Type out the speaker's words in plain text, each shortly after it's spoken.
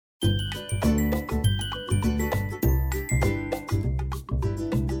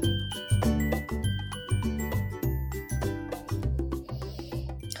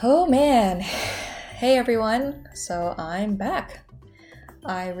Oh man. Hey everyone. So I'm back.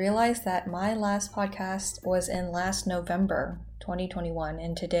 I realized that my last podcast was in last November 2021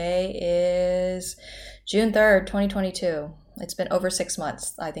 and today is June 3rd, 2022. It's been over 6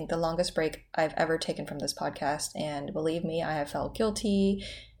 months. I think the longest break I've ever taken from this podcast, and believe me, I have felt guilty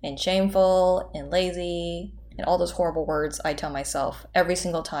and shameful and lazy and all those horrible words I tell myself every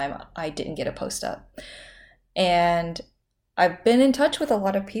single time I didn't get a post up. And I've been in touch with a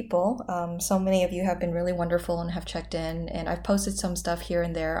lot of people. So many of you have been really wonderful and have checked in, and I've posted some stuff here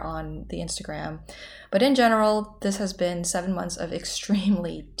and there on the Instagram. But in general, this has been 7 months of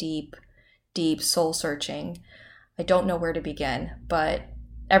extremely deep soul searching. I don't know where to begin, but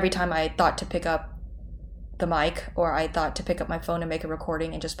every time I thought to pick up the mic or I thought to pick up my phone and make a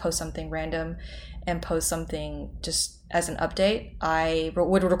recording and just post something random and post something just as an update, I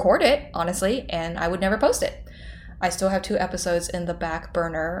would record it, honestly, and I would never post it. I still have 2 episodes in the back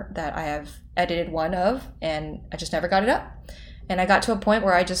burner that I have edited one of, and I just never got it up. And I got to a point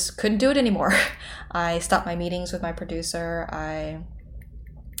where I just couldn't do it anymore. I stopped my meetings with my producer. I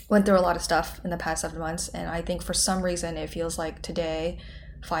went through a lot of stuff in the past 7 months, and I think for some reason it feels like today,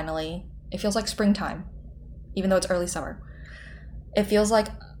 finally, it feels like springtime, even though it's early summer. It feels like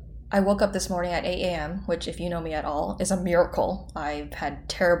I woke up this morning at 8 a.m., which if you know me at all, is a miracle. I've had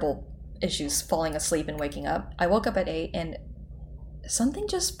terrible issues falling asleep and waking up. I woke up at 8 and something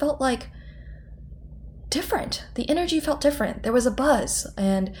just felt like different. The energy felt different. There was a buzz.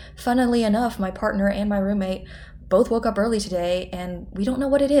 And funnily enough, my partner and my roommate both woke up early today and we don't know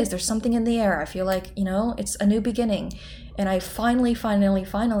what it is. There's something in the air. I feel like, it's a new beginning. And I finally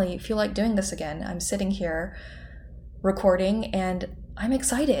feel like doing this again. I'm sitting here recording and I'm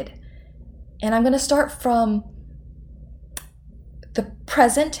excited. And I'm going to start from the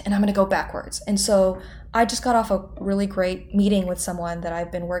present and I'm going to go backwards. And so I just got off a really great meeting with someone that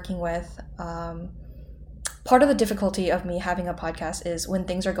I've been working with. Part of the difficulty of me having a podcast is when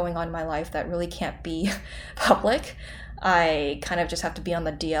things are going on in my life that really can't be public, I kind of just have to be on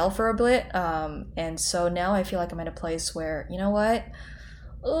the DL for a bit. And so now I feel like I'm in a place where, you know what?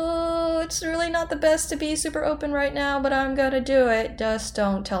 Oh, it's really not the best to be super open right now, but I'm going to do it. Just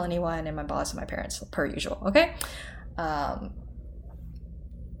don't tell anyone and my boss and my parents, per usual. Okay?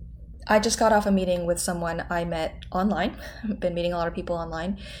 I just got off a meeting with someone I met online. I've been meeting a lot of people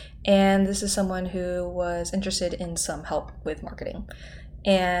online. And this is someone who was interested in some help with marketing.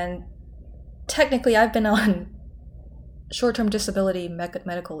 And technically, I've been on short-term disability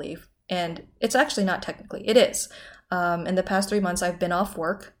medical leave. And it's actually not technically. It is. In the past 3 months, I've been off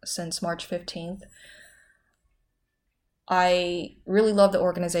work since March 15th. I really love the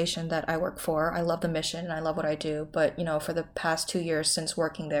organization that I work for. I love the mission and I love what I do. But, for the past 2 years since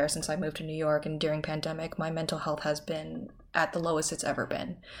working there, since I moved to New York and during pandemic, my mental health has been at the lowest it's ever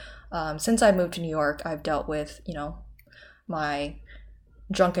been. Since I moved to New York, I've dealt with, my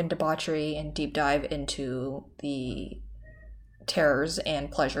drunken debauchery and deep dive into the terrors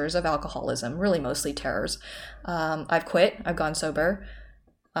and pleasures of alcoholism, really mostly terrors. I've quit. I've gone sober.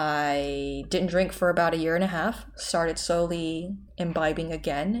 I didn't drink for about 1.5 years, started slowly imbibing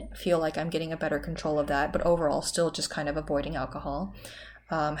again, feel like I'm getting a better control of that, but overall still just kind of avoiding alcohol.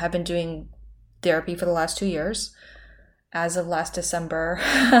 Have been doing therapy for the last 2 years. As of last December,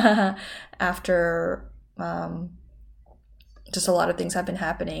 after just a lot of things have been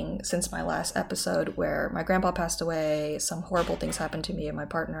happening since my last episode where my grandpa passed away, some horrible things happened to me and my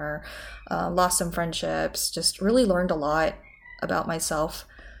partner, lost some friendships, just really learned a lot about myself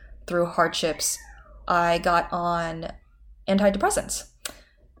through hardships. I got on antidepressants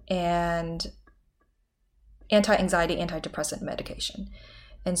and anti-anxiety, antidepressant medication.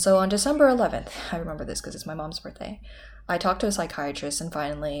 And so on December 11th, I remember this because it's my mom's birthday, I talked to a psychiatrist and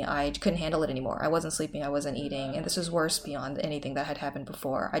finally I couldn't handle it anymore. I wasn't sleeping, I wasn't eating, and this was worse beyond anything that had happened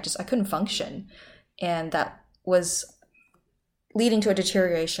before. I couldn't function. And that was leading to a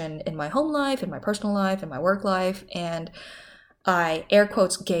deterioration in my home life, in my personal life, in my work life, and I, air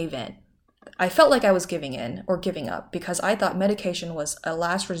quotes, gave in. I felt like I was giving in or giving up because I thought medication was a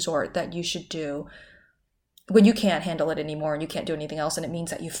last resort that you should do when you can't handle it anymore and you can't do anything else, and it means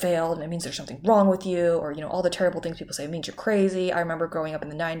that you failed and it means there's something wrong with you, or all the terrible things people say, it means you're crazy. I remember growing up in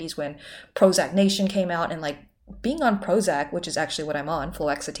the 90s when Prozac Nation came out, and like being on Prozac, which is actually what I'm on,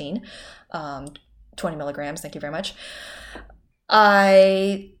 fluoxetine, 20 milligrams, thank you very much.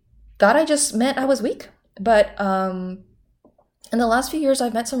 I thought I just meant I was weak, but in the last few years,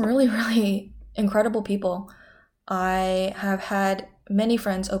 I've met some really, really incredible people. I have had many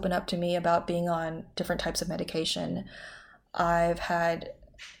friends open up to me about being on different types of medication. I've had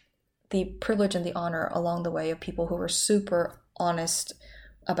the privilege and the honor along the way of people who were super honest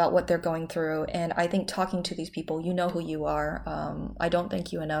about what they're going through. And I think talking to these people, you know who you are. I don't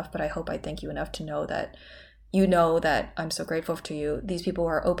thank you enough, but I hope I thank you enough to know that you know that I'm so grateful to you. These people who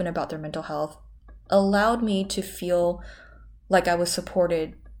are open about their mental health allowed me to feel like I was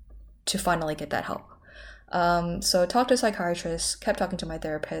supported to finally get that help. So talked to a psychiatrist, kept talking to my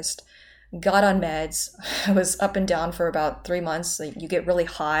therapist, got on meds. I was up and down for about 3 months. Like, you get really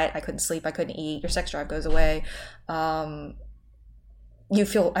hot. I couldn't sleep. I couldn't eat. Your sex drive goes away. I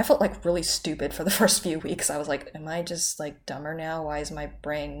felt like really stupid for the first few weeks. I was like, am I just like dumber now? Why is my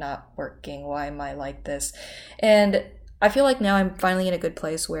brain not working? Why am I like this? And I feel like now I'm finally in a good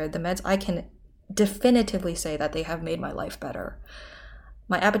place where the meds, I can definitively say that they have made my life better.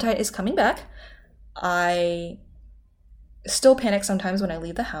 My appetite is coming back. I still panic sometimes when I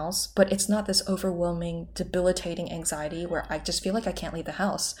leave the house, but it's not this overwhelming, debilitating anxiety where I just feel like I can't leave the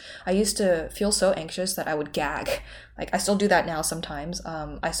house. I used to feel so anxious that I would gag. Like, I still do that now sometimes.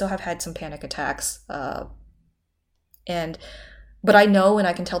 I still have had some panic attacks. But I know and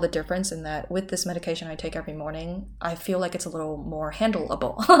I can tell the difference in that with this medication I take every morning, I feel like it's a little more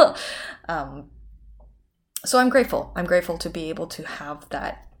handleable. So I'm grateful. I'm grateful to be able to have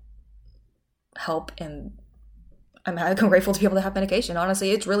that help, and I'm grateful to be able to have medication.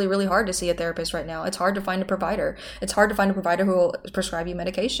 Honestly, it's really, really hard to see a therapist right now. It's hard to find a provider. It's hard to find a provider who will prescribe you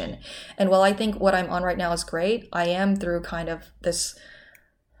medication. And while I think what I'm on right now is great, I am through kind of this,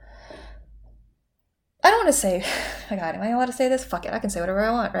 I don't want to say, oh my God, am I allowed to say this? Fuck it, I can say whatever I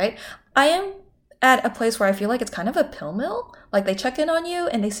want, right? I am at a place where I feel like it's kind of a pill mill. Like, they check in on you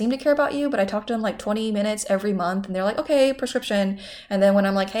and they seem to care about you, but I talk to them like 20 minutes every month and they're like, okay, prescription. And then when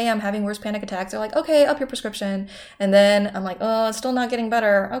I'm like, hey, I'm having worse panic attacks, they're like, okay, up your prescription. And then I'm like, oh, it's still not getting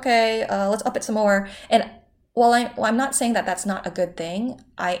better. Okay, let's up it some more. And while I'm not saying that that's not a good thing,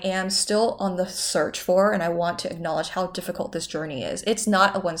 I am still on the search for, and I want to acknowledge how difficult this journey is. It's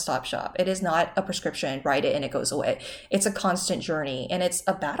not a one-stop shop. It is not a prescription, write it and it goes away. It's a constant journey, and it's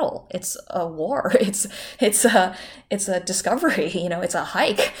a battle. It's a war. It's a discovery. You know, it's a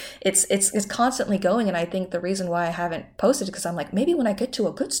hike. It's constantly going. And I think the reason why I haven't posted is because I'm like, maybe when I get to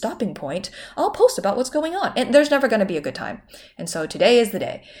a good stopping point, I'll post about what's going on. And there's never going to be a good time. And so today is the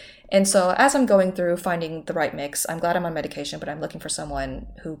day. And so as I'm going through finding the right mix, I'm glad I'm on medication, but I'm looking for someone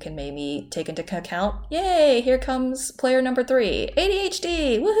who can maybe take into account, yay, here comes player number 3,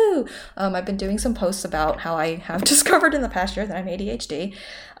 ADHD, woohoo! I've been doing some posts about how I have discovered in the past year that I'm ADHD,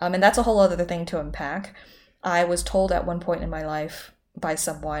 and that's a whole other thing to unpack. I was told at one point in my life by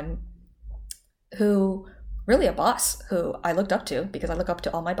someone who, really a boss who I looked up to, because I look up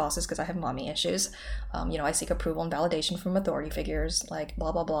to all my bosses because I have mommy issues. I seek approval and validation from authority figures, like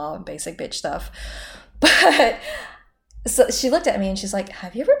blah, blah, blah, basic bitch stuff. But so she looked at me and she's like,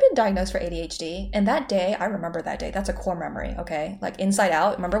 have you ever been diagnosed for ADHD? And that day, I remember that day. That's a core memory, okay? Like Inside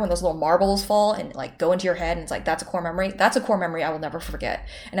Out, remember when those little marbles fall and like go into your head and it's like, that's a core memory? That's a core memory I will never forget.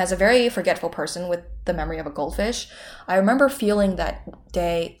 And as a very forgetful person with the memory of a goldfish, I remember feeling that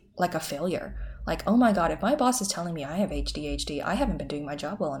day like a failure. Like, oh my God, if my boss is telling me I have ADHD, I haven't been doing my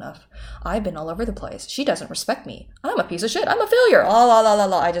job well enough. I've been all over the place. She doesn't respect me. I'm a piece of shit. I'm a failure. Oh, la, la, la,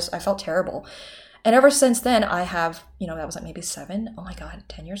 la. I felt terrible. And ever since then, I have, that was like maybe 10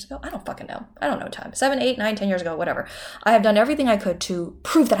 years ago? I don't fucking know. I don't know time. 7, 8, 9, 10 years ago, whatever. I have done everything I could to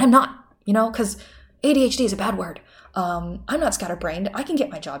prove that I'm not, because ADHD is a bad word. I'm not scatterbrained. I can get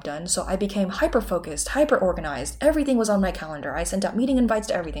my job done. So I became hyper-focused, hyper-organized. Everything was on my calendar. I sent out meeting invites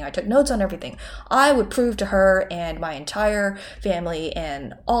to everything. I took notes on everything. I would prove to her and my entire family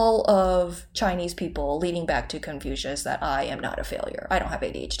and all of Chinese people leading back to Confucius that I am not a failure. I don't have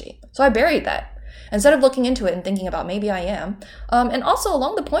ADHD. So I buried that. Instead of looking into it and thinking about maybe I am. And also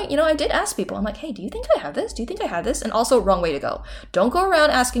along the point, I did ask people, I'm like, hey, do you think I have this? Do you think I have this? And also, wrong way to go. Don't go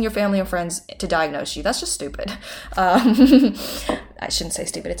around asking your family and friends to diagnose you. That's just stupid. I shouldn't say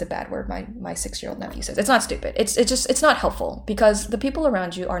stupid. It's a bad word. My 6-year-old nephew says it's not stupid. It's not helpful, because the people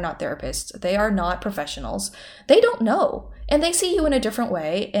around you are not therapists. They are not professionals. They don't know. And they see you in a different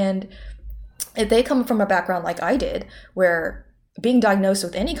way. And if they come from a background like I did, where being diagnosed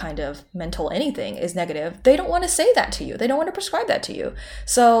with any kind of mental anything is negative, they don't want to say that to you. They don't want to prescribe that to you.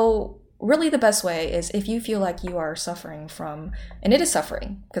 So really the best way is if you feel like you are suffering from, and it is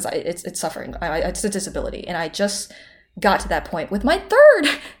suffering, because it's suffering, it's a disability. And I just got to that point with my third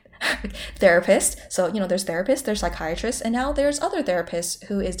therapist. So, there's therapists, there's psychiatrists, and now there's other therapists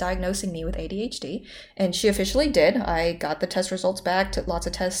who is diagnosing me with ADHD. And she officially did. I got the test results back, took lots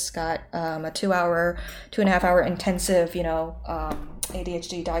of tests, got a 2.5 hour intensive,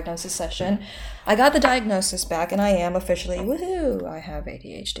 ADHD diagnosis session. I got the diagnosis back and I am officially, woohoo, I have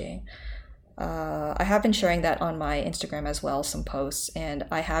ADHD. I have been sharing that on my Instagram as well, some posts, and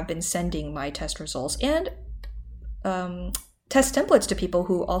I have been sending my test results and test templates to people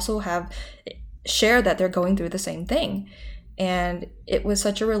who also have shared that they're going through the same thing. And it was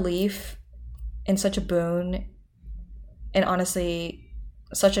such a relief and such a boon, and honestly,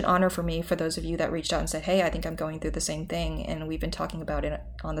 such an honor for me, for those of you that reached out and said, hey, I think I'm going through the same thing, and we've been talking about it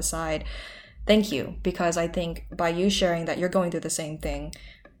on the side. Thank you, because I think by you sharing that you're going through the same thing,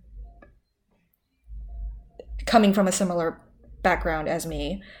 coming from a similar background as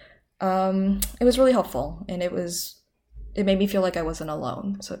me, it was really helpful, and it made me feel like I wasn't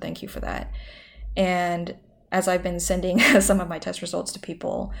alone. So thank you for that. And as I've been sending some of my test results to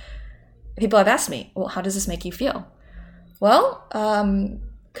people have asked me, well, how does this make you feel? Well,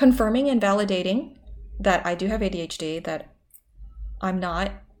 confirming and validating that I do have ADHD, that I'm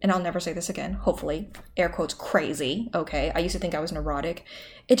not, and I'll never say this again, hopefully, air quotes, crazy, okay? I used to think I was neurotic.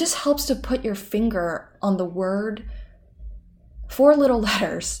 It just helps to put your finger on the word, 4 little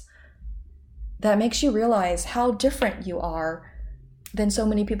letters, that makes you realize how different you are than so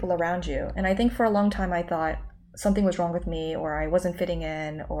many people around you. And I think for a long time I thought something was wrong with me, or I wasn't fitting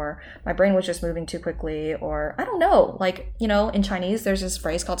in, or my brain was just moving too quickly, or I don't know, like, you know, in Chinese there's this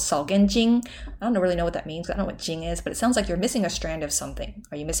phrase called 少根筋. I don't really know what that means. I don't know what jing is, but it sounds like you're missing a strand of something.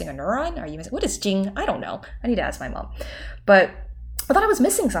 Are you missing a neuron? What is jing? I don't know. I need to ask my mom. But I thought I was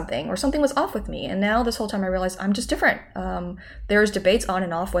missing something, or something was off with me. And now this whole time I realized I'm just different. There's debates on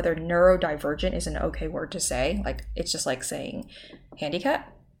and off whether neurodivergent is an okay word to say. Like, it's just like saying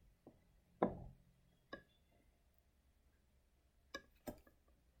handicap.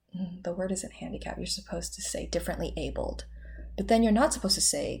 The word isn't handicap. You're supposed to say differently abled. But then you're not supposed to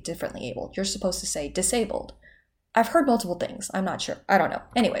say differently abled. You're supposed to say disabled. I've heard multiple things. I'm not sure. I don't know.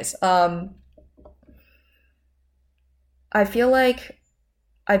 Anyways, I feel like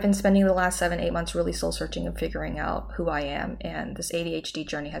I've been spending the last 7-8 months really soul searching and figuring out who I am, and this ADHD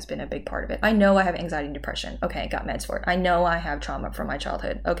journey has been a big part of it. I know I have anxiety and depression. Okay, got meds for it. I know I have trauma from my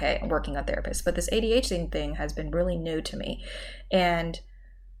childhood. Okay, I'm working on therapist. But this ADHD thing has been really new to me. And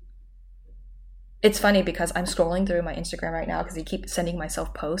it's funny because I'm scrolling through my Instagram right now because I keep sending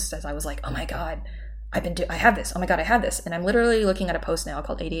myself posts as I was like, oh my God, I have this. Oh my God, I have this. And I'm literally looking at a post now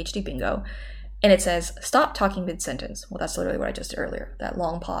called ADHD Bingo. And it says, stop talking mid-sentence. Well, that's literally what I just did earlier. That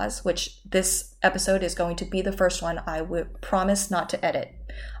long pause, which this episode is going to be the first one I would promise not to edit.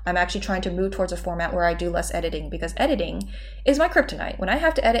 I'm actually trying to move towards a format where I do less editing, because editing is my kryptonite. When I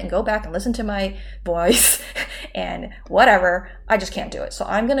have to edit and go back and listen to my voice and whatever, I just can't do it. So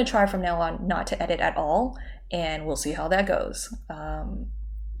I'm going to try from now on not to edit at all, and we'll see how that goes.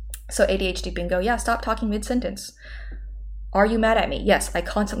 So ADHD Bingo, yeah, stop talking mid-sentence. Are you mad at me? Yes, I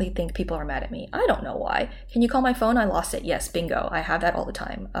constantly think people are mad at me. I don't know why. Can you call my phone? I lost it. Yes, bingo. I have that all the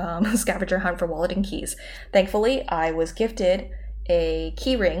time. Scavenger hunt for wallet and keys. Thankfully, I was gifted a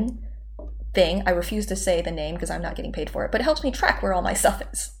key ring thing. I refuse to say the name because I'm not getting paid for it, but it helps me track where all my stuff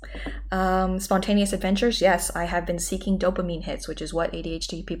is. Spontaneous adventures. Yes, I have been seeking dopamine hits, which is what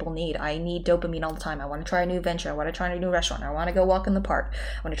ADHD people need. I need dopamine all the time. I want to try a new venture. I want to try a new restaurant. I want to go walk in the park.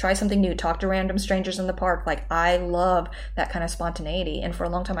 I want to try something new, talk to random strangers in the park. Like, I love that kind of spontaneity. And for a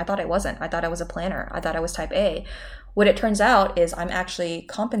long time, I thought I wasn't. I thought I was a planner. I thought I was type A. What it turns out is I'm actually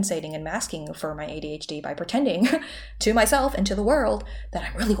compensating and masking for my ADHD by pretending to myself and to the world that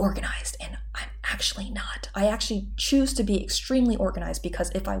I'm really organized, and I'm actually not. I actually choose to be extremely organized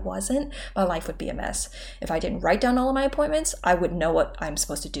because if I wasn't, my life would be a mess. If I didn't write down all of my appointments, I would know what I'm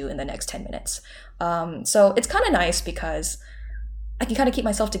supposed to do in the next 10 minutes. So it's kind of nice because I can kind of keep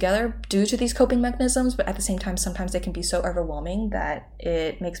myself together due to these coping mechanisms, but at the same time, sometimes they can be so overwhelming that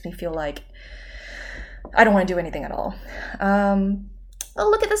it makes me feel like I don't want to do anything at all. Oh,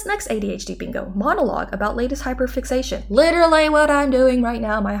 look at this next ADHD bingo. Monologue about latest hyperfixation. Literally what I'm doing right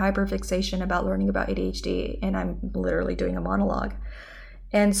now, my hyperfixation about learning about ADHD, and I'm literally doing a monologue.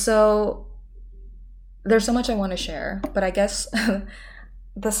 And so there's so much I want to share, but I guess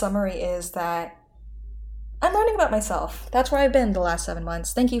the summary is that I'm learning about myself. That's where I've been the last 7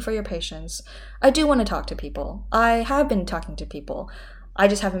 months. Thank you for your patience. I do want to talk to people. I have been talking to people. I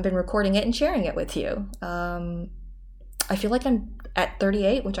just haven't been recording it and sharing it with you. I feel like I'm at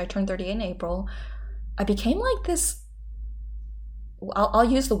 38, which I turned 38 in April. I became like this, I'll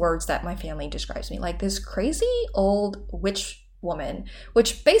use the words that my family describes me, like this crazy old witch woman,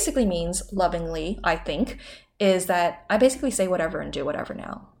 which basically means, lovingly, I think, is that I basically say whatever and do whatever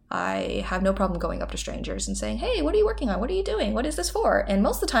now. I have no problem going up to strangers and saying, hey, what are you working on? What are you doing? What is this for? And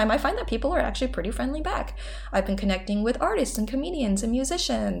most of the time, I find that people are actually pretty friendly back. I've been connecting with artists and comedians and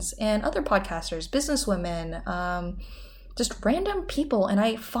musicians and other podcasters, businesswomen, just random people. And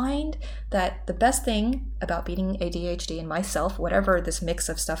I find that the best thing about beating ADHD and myself, whatever this mix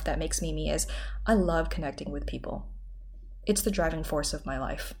of stuff that makes me is, I love connecting with people. It's the driving force of my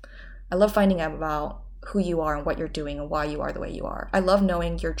life. I love finding out about who you are and what you're doing and why you are the way you are. I love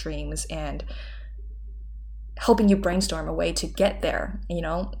knowing your dreams and helping you brainstorm a way to get there.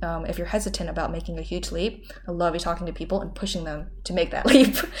 If you're hesitant about making a huge leap, I love talking to people and pushing them to make that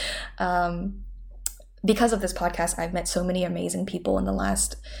leap. Because of this podcast, I've met so many amazing people in the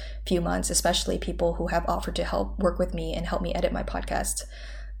last few months, especially people who have offered to help work with me and help me edit my podcast.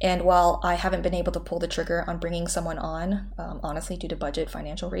 And while I haven't been able to pull the trigger on bringing someone on, honestly, due to budget,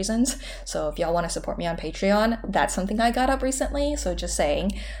 financial reasons, so if y'all want to support me on Patreon, that's something I got up recently, so just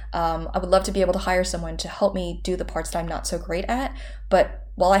saying. I would love to be able to hire someone to help me do the parts that I'm not so great at, but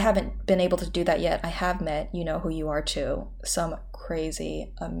while I haven't been able to do that yet, I have met, you know who you are too, some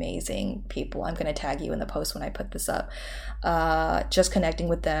crazy, amazing people. I'm going to tag you in the post when I put this up. Just connecting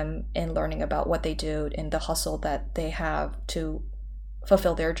with them and learning about what they do and the hustle that they have to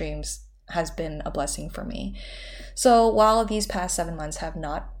fulfill their dreams has been a blessing for me. So while these past 7 months have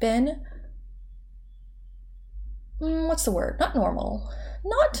not been, what's the word? Not normal,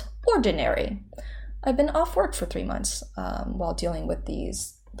 not ordinary. I've been off work for 3 months while dealing with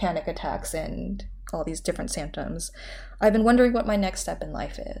these panic attacks and all these different symptoms. I've been wondering what my next step in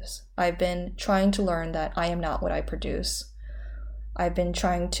life is. I've been trying to learn that I am not what I produce. I've been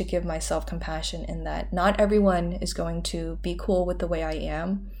trying to give myself compassion in that not everyone is going to be cool with the way I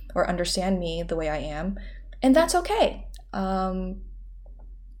am or understand me the way I am, and that's okay. I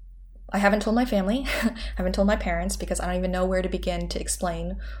haven't told my family, I haven't told my parents because I don't even know where to begin to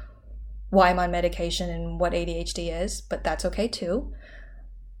explain why I'm on medication and what ADHD is, but that's okay too.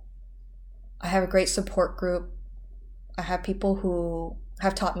 I have a great support group. I have people who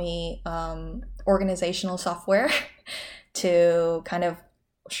have taught me organizational software to kind of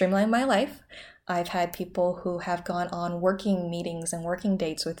streamline my life. I've had people who have gone on working meetings and working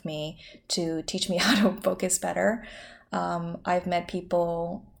dates with me to teach me how to focus better. I've met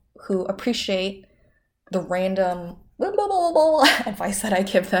people who appreciate the random advice that I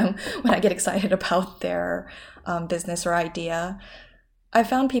give them when I get excited about their business or idea. I've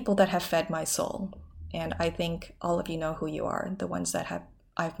found people that have fed my soul, and I think all of you know who you are, the ones that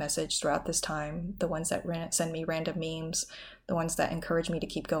I've messaged throughout this time, the ones that send me random memes, the ones that encourage me to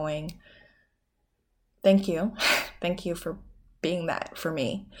keep going. Thank you. Thank you for being that for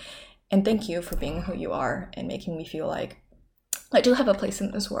me. And thank you for being who you are and making me feel like I do have a place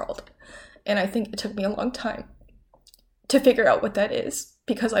in this world. And I think it took me a long time to figure out what that is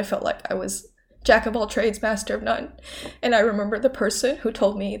because I felt like I was jack of all trades, master of none. And I remember the person who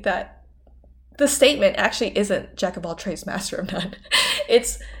told me that the statement actually isn't jack of all trades, master of none.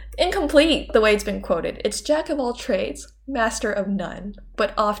 It's incomplete the way it's been quoted. It's jack of all trades, master of none,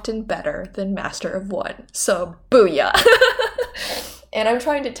 but often better than master of one. So booyah. And I'm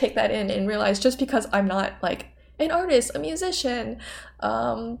trying to take that in and realize just because I'm not like an artist, a musician,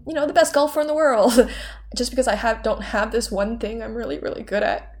 the best golfer in the world, just because I don't have this one thing I'm really, really good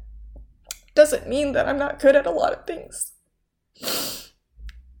at, doesn't mean that I'm not good at a lot of things.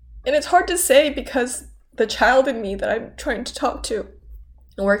 And it's hard to say because the child in me that I'm trying to talk to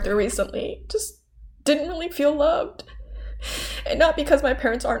and work through recently just didn't really feel loved. And not because my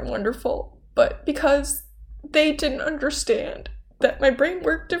parents aren't wonderful, but because they didn't understand that my brain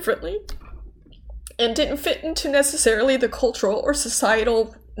worked differently and didn't fit into necessarily the cultural or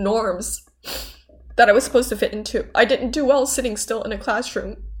societal norms that I was supposed to fit into. I didn't do well sitting still in a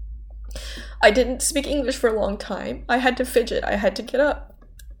classroom. I didn't speak English for a long time. I had to fidget. I had to get up.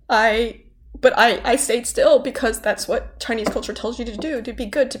 But I stayed still because that's what Chinese culture tells you to do, to be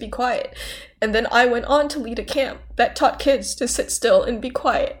good, to be quiet. And then I went on to lead a camp that taught kids to sit still and be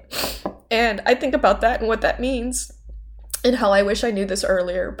quiet. And I think about that and what that means and how I wish I knew this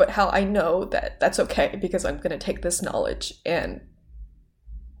earlier, but how I know that that's okay because I'm going to take this knowledge and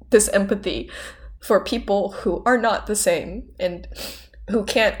this empathy for people who are not the same and who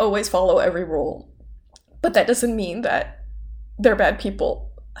can't always follow every rule. But that doesn't mean that they're bad people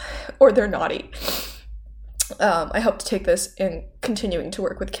or they're naughty. I hope to take this in continuing to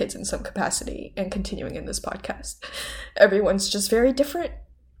work with kids in some capacity and continuing in this podcast. Everyone's just very different.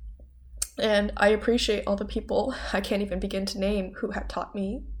 And I appreciate all the people I can't even begin to name who have taught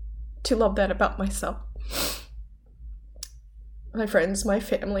me to love that about myself. My friends, my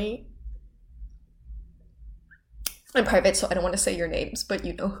family. I'm private, so I don't want to say your names, but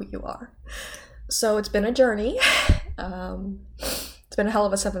you know who you are. So it's been a journey. It's been a hell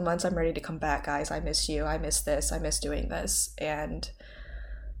of a 7 months. I'm ready to come back, guys. I miss you. I miss this. I miss doing this. And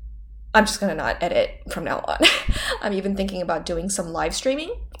I'm just gonna not edit from now on. I'm even thinking about doing some live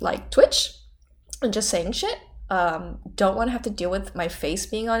streaming, like Twitch, and just saying shit. Don't want to have to deal with my face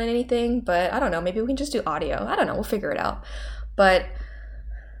being on anything, but I don't know, maybe we can just do audio. I don't know, we'll figure it out. But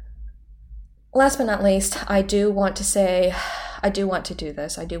last but not least, I do want to say, I do want to do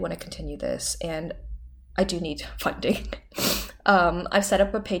this. I do want to continue this, and I do need funding. I've set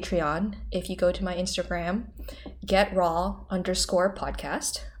up a Patreon. If you go to my Instagram,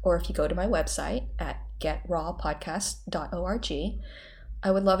 getraw_podcast, or if you go to my website at getrawpodcast.org, I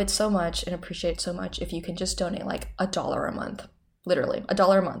would love it so much and appreciate it so much if you can just donate like $1 a month. Literally,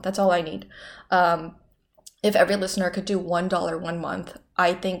 $1 a month. That's all I need. If every listener could do $1 1 month,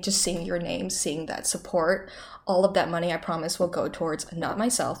 I think just seeing your name, seeing that support, all of that money, I promise, will go towards not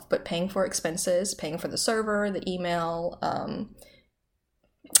myself, but paying for expenses, paying for the server, the email,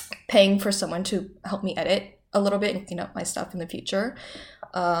 paying for someone to help me edit a little bit and clean up my stuff in the future.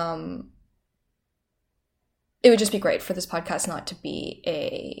 It would just be great for this podcast not to be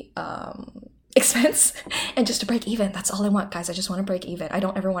a expense and just to break even. That's all I want, guys. I just want to break even. I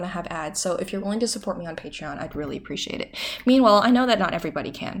don't ever want to have ads. So if you're willing to support me on Patreon, I'd really appreciate it. Meanwhile, I know that not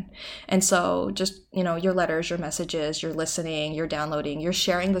everybody can. And so just, your letters, your messages, your listening, your downloading, your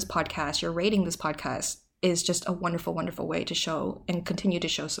sharing this podcast, your rating this podcast is just a wonderful, wonderful way to show and continue to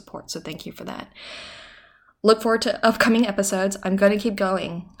show support. So thank you for that. Look forward to upcoming episodes. I'm going to keep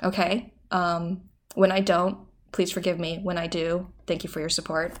going. Okay. When I don't, please forgive me. When I do, thank you for your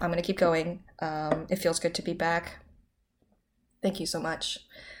support. I'm going to keep going. It feels good to be back. Thank you so much.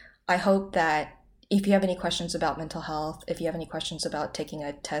 I hope that if you have any questions about mental health, if you have any questions about taking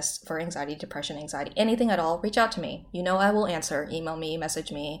a test for anxiety, depression, anxiety, anything at all, reach out to me. I will answer. Email me,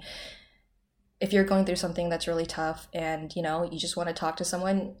 message me. If you're going through something that's really tough and, you just want to talk to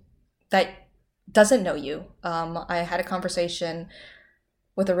someone that doesn't know you. I had a conversation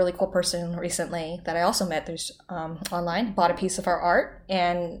with a really cool person recently that I also met online, bought a piece of her art,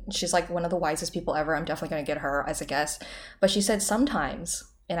 and she's like one of the wisest people ever. I'm definitely going to get her as a guest. But she said sometimes,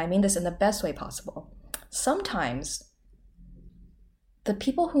 and I mean this in the best way possible, sometimes the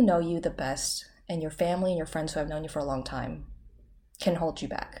people who know you the best and your family and your friends who have known you for a long time can hold you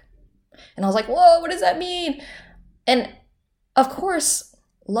back. And I was like, whoa, what does that mean? And of course,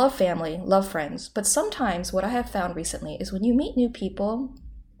 love family, love friends. But sometimes what I have found recently is when you meet new people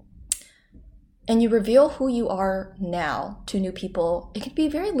and you reveal who you are now to new people, it can be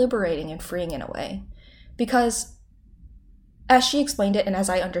very liberating and freeing in a way. Because as she explained it, and as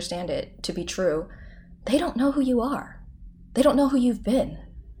I understand it to be true, they don't know who you are. They don't know who you've been.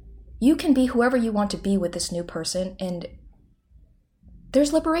 You can be whoever you want to be with this new person, and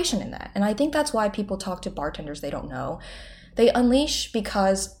there's liberation in that. And I think that's why people talk to bartenders they don't know. They unleash,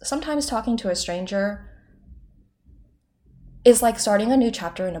 because sometimes talking to a stranger is like starting a new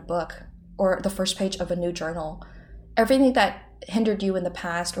chapter in a book or the first page of a new journal. Everything that hindered you in the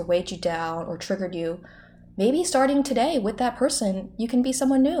past or weighed you down or triggered you, maybe starting today with that person, you can be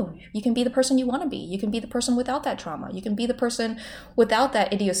someone new. You can be the person you want to be. You can be the person without that trauma. You can be the person without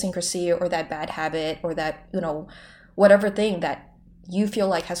that idiosyncrasy or that bad habit or that, whatever thing that you feel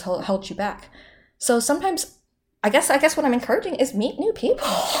like has held you back. So sometimes I guess what I'm encouraging is meet new people.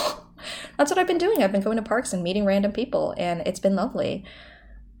 That's what I've been doing. I've been going to parks and meeting random people, and it's been lovely.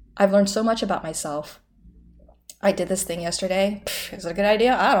 I've learned so much about myself. I did this thing yesterday. Is it a good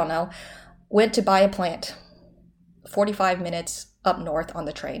idea? I don't know. Went to buy a plant. 45 minutes up north on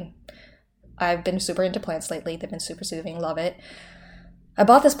the train. I've been super into plants lately. They've been super soothing. Love it. I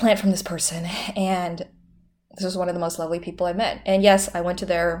bought this plant from this person, and this was one of the most lovely people I met. And yes, I went to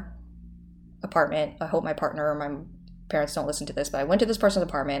their apartment. I hope my partner or my parents don't listen to this, but I went to this person's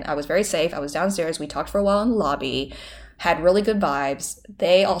apartment. I was very safe. I was downstairs. We talked for a while in the lobby, had really good vibes.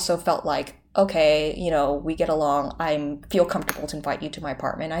 They also felt like, okay, we get along. I feel comfortable to invite you to my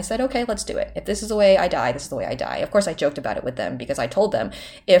apartment. I said, okay, let's do it. If this is the way I die, this is the way I die. Of course, I joked about it with them because I told them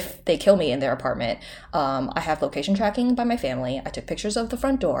if they kill me in their apartment, I have location tracking by my family. I took pictures of the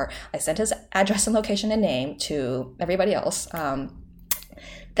front door. I sent his address and location and name to everybody else.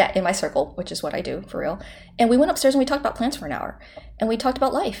 That in my circle, which is what I do for real. And we went upstairs and we talked about plants for an hour. And we talked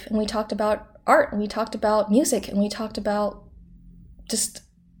about life. And we talked about art. And we talked about music. And we talked about just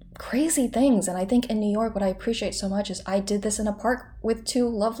crazy things. And I think in New York, what I appreciate so much is I did this in a park with two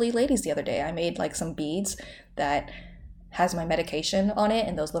lovely ladies the other day. I made like some beads that has my medication on it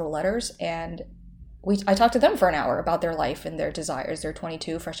and those little letters. And I talked to them for an hour about their life and their desires. They're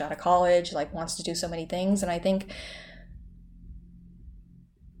 22, fresh out of college, wants to do so many things. And I think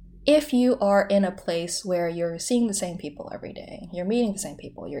if you are in a place where you're seeing the same people every day, you're meeting the same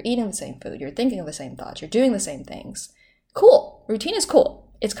people, you're eating the same food, you're thinking of the same thoughts, you're doing the same things, cool. Routine is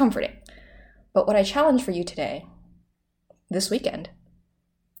cool. It's comforting. But what I challenge for you today, this weekend,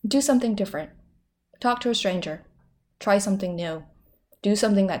 do something different. Talk to a stranger. Try something new. Do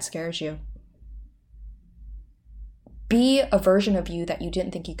something that scares you. Be a version of you that you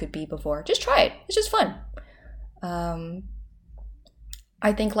didn't think you could be before. Just try it. It's just fun.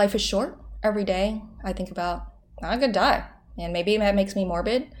 I think life is short. Every day I think about, I'm going to die. And maybe that makes me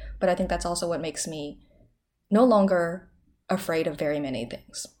morbid, but I think that's also what makes me no longer afraid of very many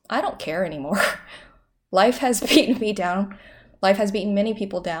things. I don't care anymore. Life has beaten me down. Life has beaten many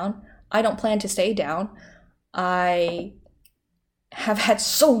people down. I don't plan to stay down. I have had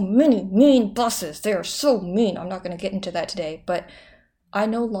so many mean bosses. They are so mean. I'm not going to get into that today, but I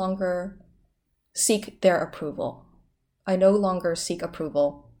no longer seek their approval. I no longer seek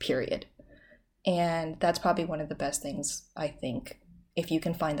approval, period. And that's probably one of the best things, I think, if you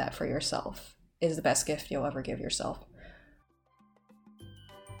can find that for yourself, is the best gift you'll ever give yourself.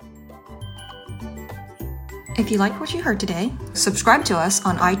 If you liked what you heard today, subscribe to us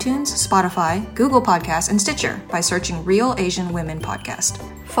on iTunes, Spotify, Google Podcasts, and Stitcher by searching Real Asian Women Podcast.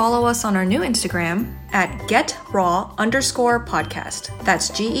 Follow us on our new Instagram at GetRaw_podcast.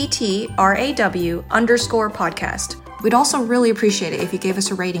 That's GETRAW_podcast. We'd also really appreciate it if you gave us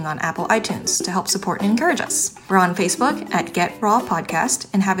a rating on Apple iTunes to help support and encourage us. We're on Facebook at Get Raw Podcast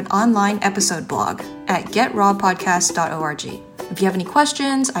and have an online episode blog at getrawpodcast.org. If you have any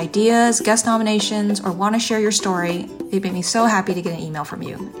questions, ideas, guest nominations, or want to share your story, it'd make me so happy to get an email from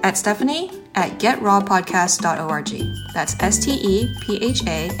you at Stephanie at getrawpodcast.org. That's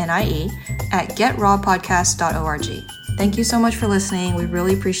STEPHANIE at getrawpodcast.org. Thank you so much for listening. We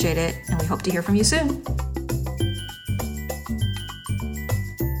really appreciate it, and we hope to hear from you soon.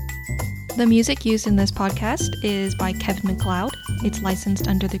 The music used in this podcast is by Kevin MacLeod. It's licensed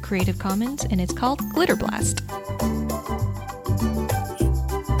under the Creative Commons, and it's called Glitter Blast.